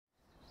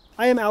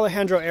I am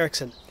Alejandro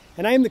Erickson,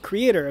 and I am the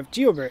creator of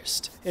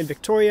GeoBurst in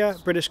Victoria,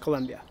 British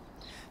Columbia.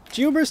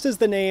 GeoBurst is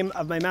the name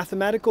of my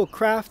mathematical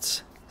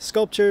crafts,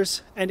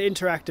 sculptures, and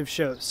interactive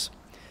shows.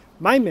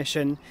 My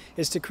mission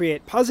is to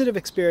create positive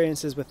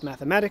experiences with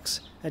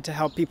mathematics and to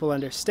help people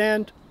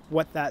understand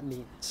what that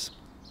means.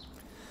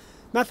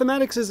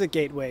 Mathematics is a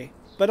gateway,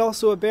 but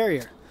also a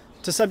barrier,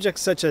 to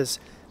subjects such as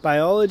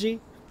biology,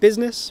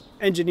 business,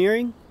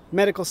 engineering,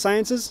 medical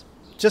sciences,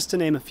 just to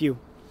name a few.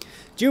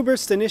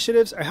 GeoBurst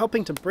initiatives are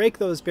helping to break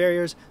those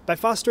barriers by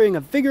fostering a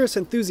vigorous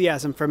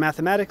enthusiasm for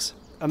mathematics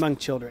among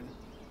children.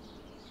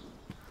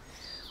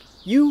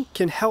 You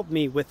can help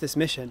me with this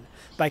mission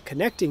by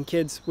connecting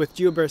kids with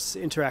GeoBurst's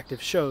interactive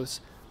shows,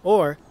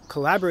 or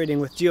collaborating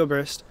with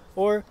GeoBurst,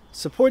 or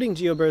supporting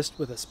GeoBurst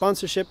with a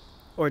sponsorship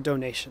or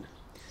donation.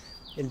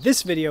 In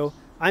this video,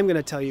 I'm going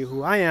to tell you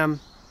who I am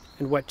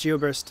and what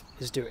GeoBurst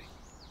is doing.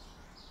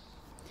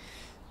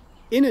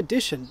 In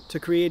addition to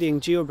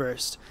creating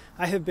GeoBurst,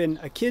 I have been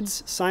a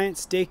kids'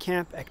 science day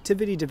camp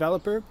activity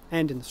developer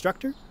and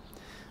instructor.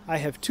 I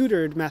have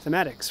tutored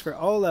mathematics for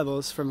all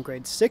levels from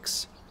grade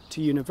 6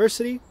 to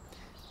university,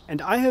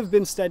 and I have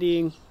been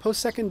studying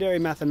post-secondary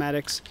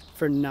mathematics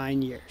for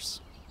 9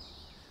 years.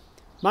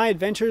 My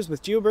adventures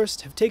with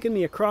GeoBurst have taken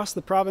me across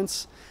the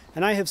province,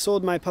 and I have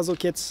sold my puzzle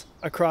kits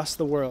across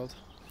the world.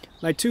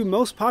 My two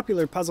most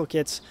popular puzzle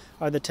kits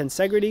are the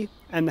Tensegrity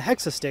and the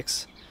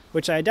Hexasticks,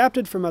 which I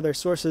adapted from other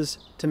sources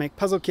to make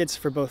puzzle kits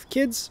for both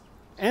kids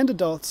and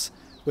adults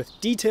with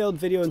detailed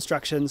video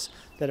instructions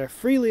that are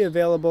freely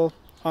available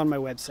on my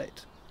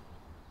website.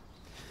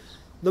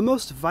 The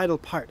most vital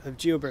part of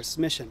GeoBurst's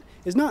mission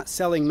is not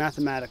selling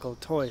mathematical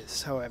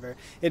toys, however,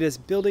 it is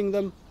building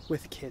them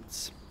with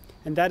kids.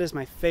 And that is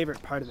my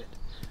favorite part of it.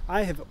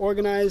 I have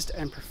organized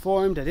and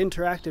performed at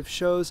interactive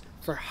shows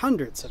for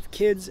hundreds of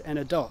kids and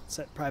adults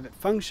at private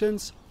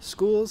functions,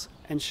 schools,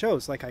 and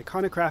shows like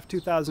Iconocraft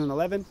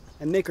 2011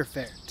 and Maker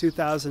Faire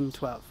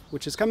 2012,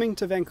 which is coming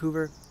to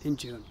Vancouver in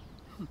June.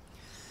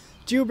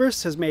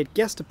 GeoBurst has made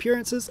guest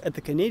appearances at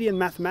the Canadian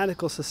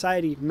Mathematical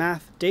Society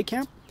Math Day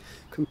Camp,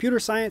 computer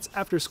science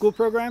after-school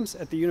programs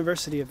at the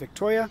University of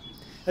Victoria,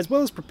 as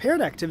well as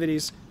prepared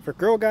activities for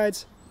Girl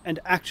Guides and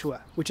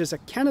Actua, which is a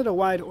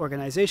Canada-wide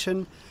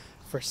organization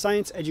for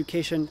science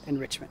education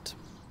enrichment.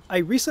 I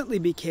recently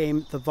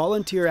became the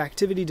volunteer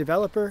activity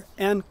developer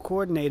and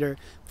coordinator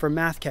for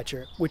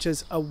MathCatcher, which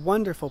is a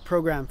wonderful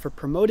program for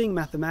promoting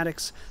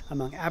mathematics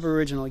among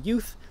Aboriginal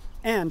youth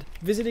and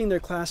visiting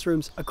their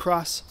classrooms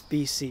across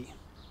BC.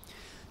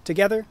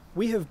 Together,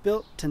 we have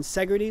built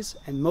tensegrities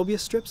and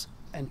Mobius strips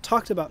and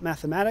talked about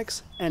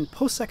mathematics and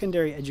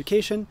post-secondary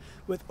education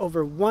with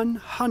over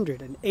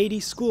 180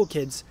 school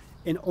kids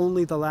in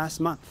only the last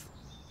month.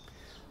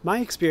 My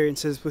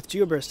experiences with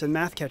GeoBurst and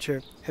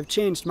MathCatcher have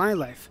changed my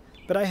life,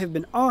 but I have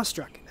been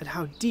awestruck at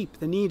how deep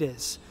the need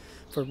is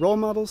for role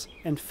models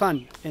and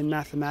fun in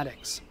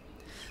mathematics.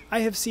 I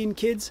have seen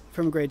kids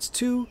from grades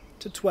 2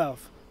 to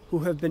 12 who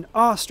have been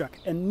awestruck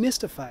and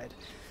mystified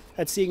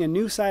at seeing a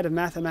new side of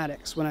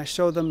mathematics when I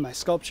show them my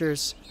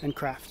sculptures and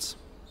crafts.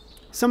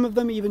 Some of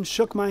them even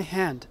shook my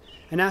hand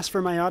and asked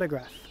for my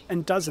autograph,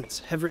 and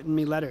dozens have written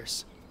me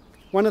letters.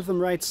 One of them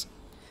writes,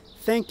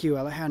 "Thank you,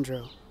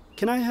 Alejandro.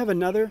 Can I have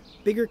another,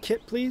 bigger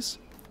kit, please?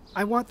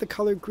 I want the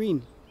color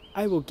green.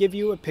 I will give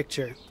you a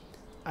picture.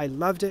 I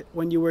loved it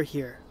when you were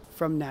here.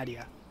 From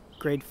Nadia,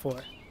 grade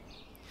 4.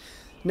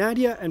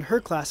 Nadia and her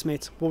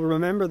classmates will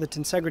remember the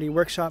Tensegrity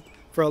workshop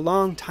for a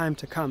long time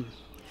to come.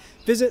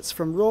 Visits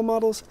from role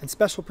models and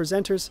special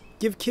presenters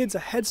give kids a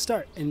head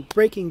start in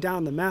breaking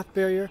down the math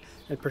barrier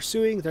and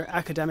pursuing their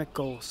academic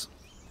goals.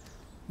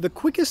 The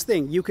quickest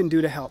thing you can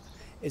do to help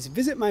is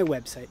visit my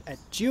website at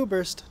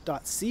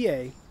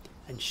geoburst.ca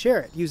and share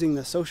it using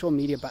the social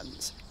media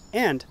buttons.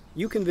 And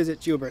you can visit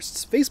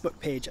GeoBurst's Facebook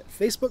page at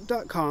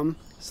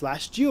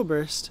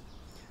facebook.com/GeoBurst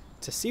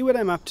to see what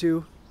I'm up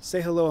to,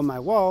 say hello on my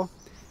wall,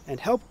 and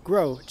help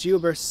grow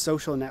GeoBurst's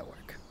social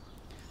network.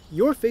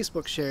 Your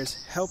Facebook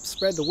shares help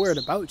spread the word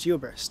about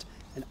GeoBurst,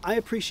 and I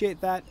appreciate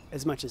that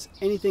as much as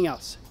anything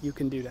else you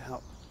can do to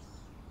help.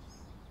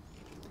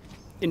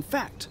 In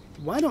fact,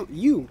 why don't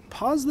you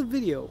pause the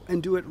video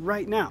and do it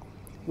right now?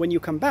 When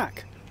you come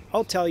back,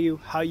 I'll tell you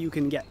how you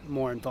can get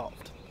more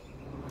involved.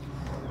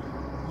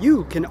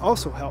 You can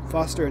also help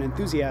foster an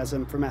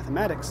enthusiasm for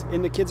mathematics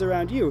in the kids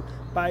around you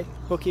by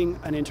booking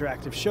an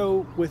interactive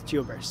show with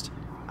GeoBurst.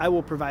 I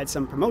will provide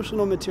some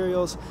promotional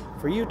materials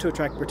for you to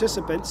attract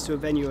participants to a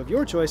venue of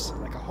your choice,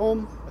 like a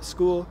home, a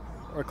school,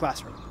 or a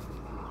classroom.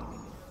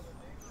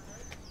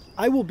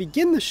 I will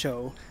begin the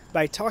show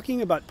by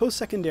talking about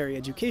post-secondary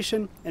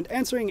education and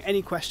answering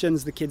any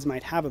questions the kids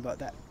might have about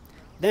that.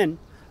 Then,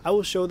 I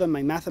will show them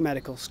my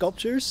mathematical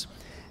sculptures,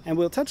 and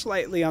we'll touch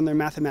lightly on their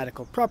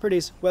mathematical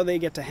properties while they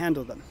get to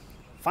handle them.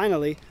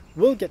 Finally,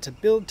 we'll get to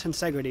build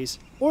tensegrities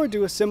or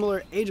do a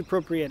similar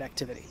age-appropriate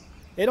activity.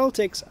 It all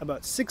takes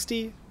about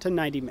 60 to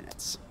 90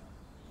 minutes.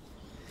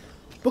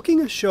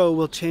 Booking a show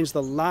will change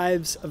the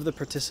lives of the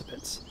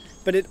participants,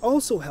 but it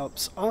also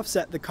helps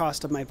offset the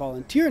cost of my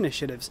volunteer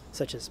initiatives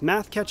such as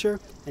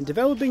MathCatcher and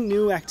developing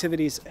new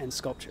activities and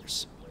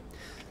sculptures.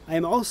 I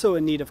am also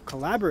in need of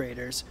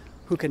collaborators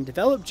who can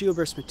develop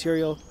GeoBurst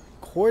material,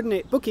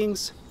 coordinate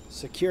bookings,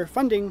 secure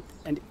funding,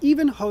 and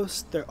even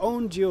host their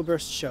own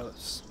GeoBurst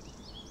shows.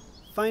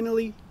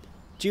 Finally,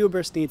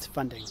 GeoBurst needs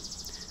funding.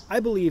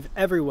 I believe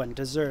everyone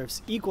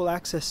deserves equal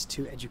access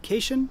to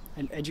education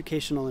and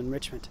educational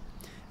enrichment,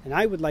 and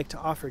I would like to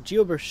offer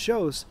GeoBurst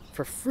shows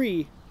for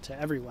free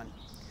to everyone.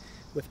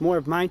 With more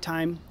of my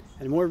time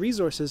and more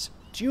resources,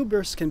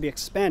 GeoBurst can be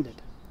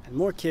expanded and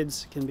more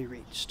kids can be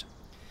reached.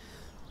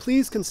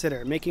 Please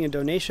consider making a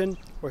donation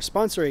or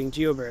sponsoring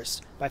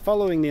GeoBurst by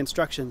following the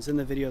instructions in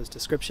the video's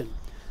description.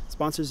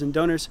 Sponsors and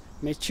donors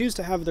may choose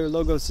to have their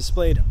logos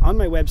displayed on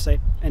my website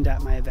and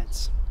at my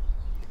events.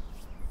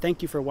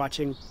 Thank you for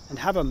watching, and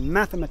have a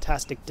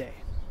mathematastic day.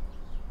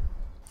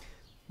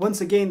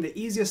 Once again, the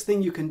easiest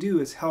thing you can do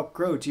is help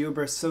grow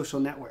GeoBurst's social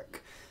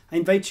network. I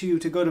invite you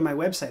to go to my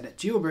website at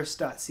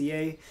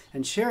geoburst.ca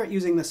and share it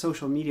using the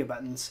social media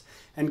buttons,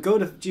 and go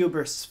to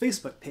GeoBurst's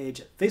Facebook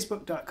page at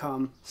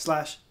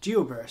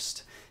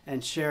facebook.com/geoburst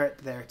and share it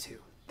there too.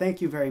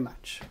 Thank you very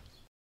much.